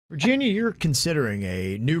Virginia, you're considering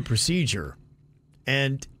a new procedure.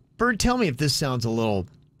 And Bird, tell me if this sounds a little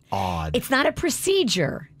odd. It's not a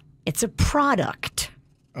procedure. It's a product.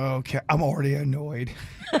 Okay, I'm already annoyed.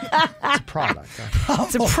 It's a product.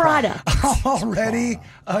 It's a product. I'm already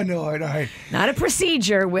annoyed. All right. Not a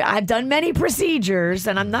procedure. I've done many procedures,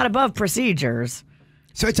 and I'm not above procedures.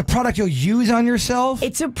 So it's a product you'll use on yourself?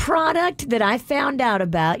 It's a product that I found out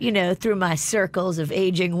about, through my circles of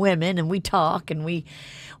aging women, and we talk, and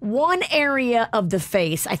one area of the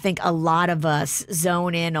face I think a lot of us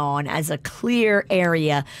zone in on as a clear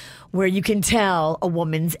area where you can tell a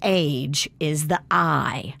woman's age is the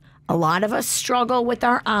eye. A lot of us struggle with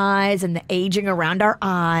our eyes and the aging around our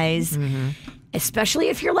eyes. Mm-hmm. Especially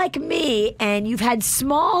if you're like me and you've had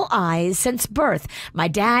small eyes since birth. My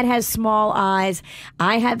dad has small eyes.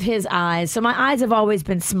 I have his eyes. So my eyes have always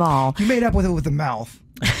been small. You made up with it with the mouth.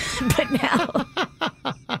 But now...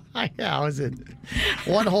 Yeah, how is it?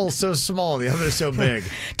 One hole's so small, the other's so big.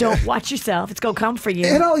 Don't watch yourself. It's going to come for you.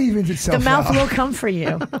 It all evens itself The mouth out. will come for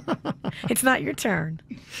you. It's not your turn.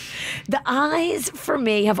 The eyes, for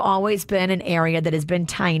me, have always been an area that has been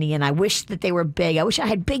tiny, and I wish that they were big. I wish I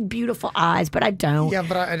had big, beautiful eyes, but I don't. Yeah,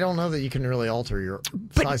 but I don't know that you can really alter your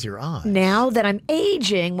size of your eyes. Now that I'm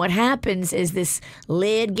aging, what happens is this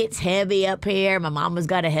lid gets heavy up here. My mama's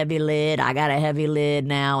got a heavy lid. I got a heavy lid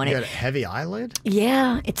now. And You got a heavy eyelid?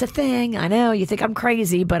 Yeah, it's a thing. I know. You think I'm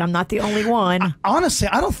crazy, but I'm not the only one. Honestly,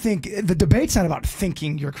 I don't think the debate's not about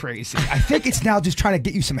thinking you're crazy. I think it's now just trying to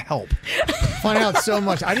get you some help. Find out so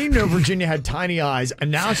much. I didn't even know Virginia had tiny eyes,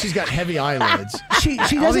 and now she's got heavy eyelids. She All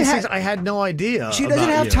doesn't these have. things I had no idea. She doesn't about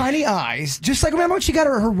have you. tiny eyes. Just like, remember when she got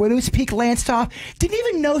her widow's peak lanced off? Didn't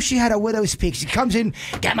even know she had a widow's peak. She comes in,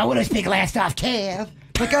 got my widow's peak lanced off, Kev.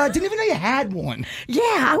 Like, didn't even know you had one.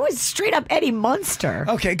 Yeah, I was straight up Eddie Munster.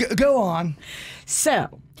 Okay, go on.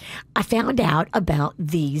 So, I found out about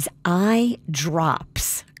these eye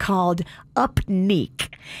drops called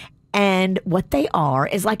Upneek. And what they are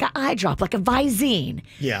is like an eye drop, like a Visine.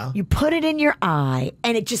 Yeah. You put it in your eye,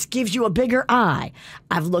 and it just gives you a bigger eye.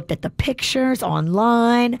 I've looked at the pictures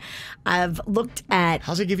online. I've looked at...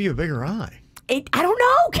 How's it give you a bigger eye? I don't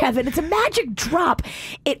know, Kevin. It's a magic drop.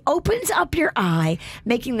 It opens up your eye,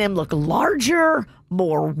 making them look larger,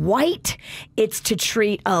 more white. It's to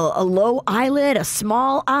treat a low eyelid, a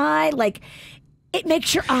small eye. Like, it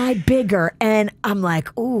makes your eye bigger. And I'm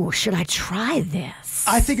like, ooh, should I try this?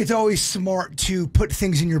 I think it's always smart to put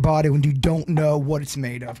things in your body when you don't know what it's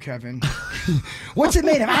made of, Kevin. What's it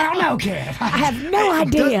made of? I don't know, Kev. I have no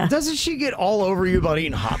idea. Doesn't she get all over you about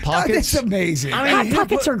eating Hot Pockets? That's amazing. Hot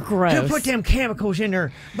Pockets are gross. Who put them chemicals in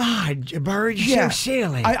there? My Bird, you're so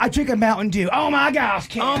silly. I drink a Mountain Dew. Oh my gosh,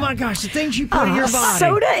 Kev. Oh my gosh, the things you put in your body.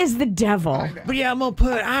 Soda is the devil. But yeah, I'm gonna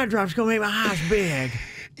put eye drops. Gonna make my eyes big.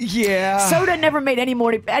 Yeah. Soda never made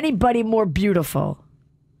anybody more beautiful.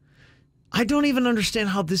 I don't even understand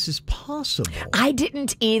how this is possible. I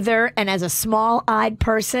didn't either, and as a small-eyed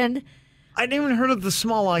person... I didn't even heard of the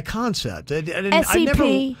small eye concept.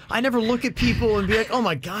 SCP. I never look at people and be like, oh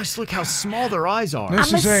my gosh, look how small their eyes are.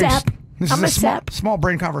 This I'm is a sep. This I'm is a a sep. small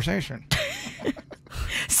brain conversation.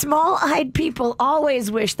 Small-eyed people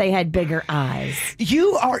always wish they had bigger eyes.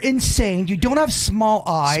 You are insane. You don't have small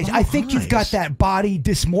eyes. Small I think you've got eyes. that body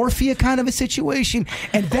dysmorphia kind of a situation,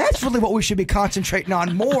 and that's really what we should be concentrating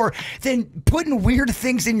on more than putting weird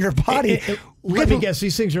things in your body. Let me guess,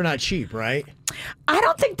 these things are not cheap, right? I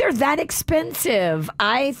don't think they're that expensive.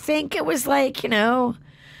 I think it was like,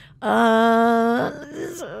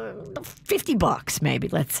 $50 maybe,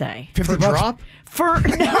 let's say. For a drop?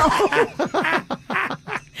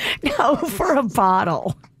 No, for a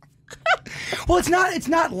bottle. Well, it's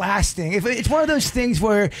not lasting. If it's one of those things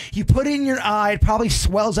where you put it in your eye, it probably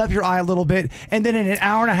swells up your eye a little bit, and then in an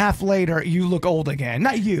hour and a half later, you look old again.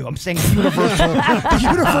 Not you. I'm saying the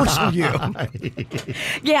universal you.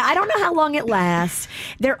 Yeah, I don't know how long it lasts.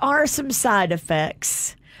 There are some side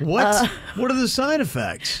effects. What? What are the side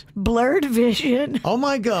effects? Blurred vision, Oh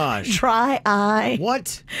my gosh. dry eye,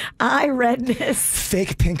 What? eye redness.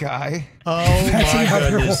 Fake pink eye. Oh That's my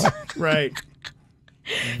another goodness. one. Right.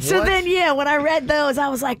 So What? then, yeah, when I read those, I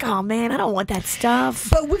was like, oh man, I don't want that stuff.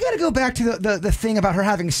 But we got to go back to the thing about her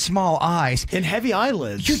having small eyes. And heavy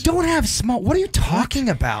eyelids. You don't have small. What are you talking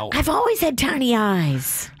about? I've always had tiny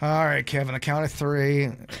eyes. All right, Kevin, the count of three.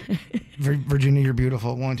 Virginia, you're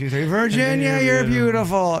beautiful. 1, 2, 3. Virginia, you're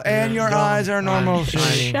beautiful. And your eyes are normal.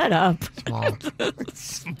 Tiny. Shut up. Small.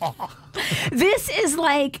 Small. This is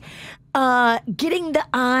like getting the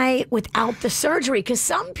eye without the surgery, because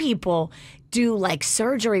some people do like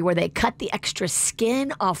surgery where they cut the extra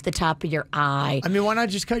skin off the top of your eye. I mean, why not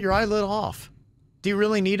just cut your eyelid off? Do you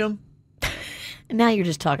really need them? Now you're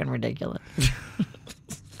just talking ridiculous.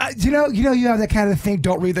 You have that kind of thing.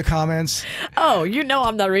 Don't read the comments. Oh, you know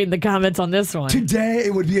I'm not reading the comments on this one. Today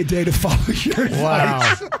it would be a day to follow your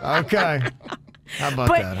advice. Wow. Okay. How about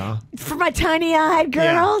But that, huh? for my tiny-eyed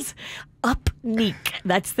girls, Upneek.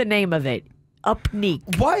 That's the name of it.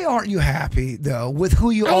 Upneek. Why aren't you happy though with who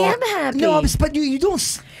you I are? am happy. No, but you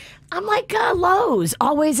don't. I'm like Lowe's,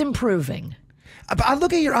 always improving. I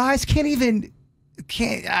look at your eyes.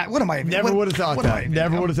 What am I? Never would have thought what am I that. even-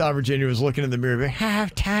 Never would have thought Virginia was looking in the mirror. I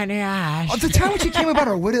have tiny eyes. The time when she came about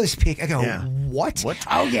her widow's peak, I go, Yeah. what? What?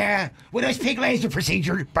 Oh yeah, widow's peak laser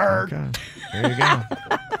procedure. Bird. Okay. There you go.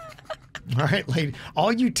 All right, lady.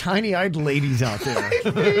 All you tiny-eyed ladies out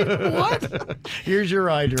there. What? Here's your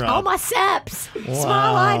eye drop. All my seps. Wow,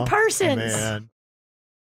 Small-eyed persons. Man.